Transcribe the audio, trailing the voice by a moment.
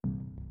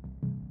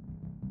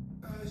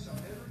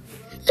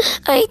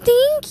I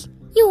think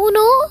you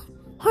know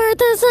where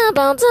this is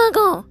about to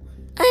go.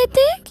 I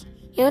think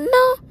you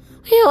know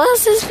who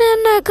else is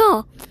finna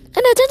go.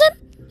 And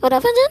attention, what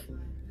attention?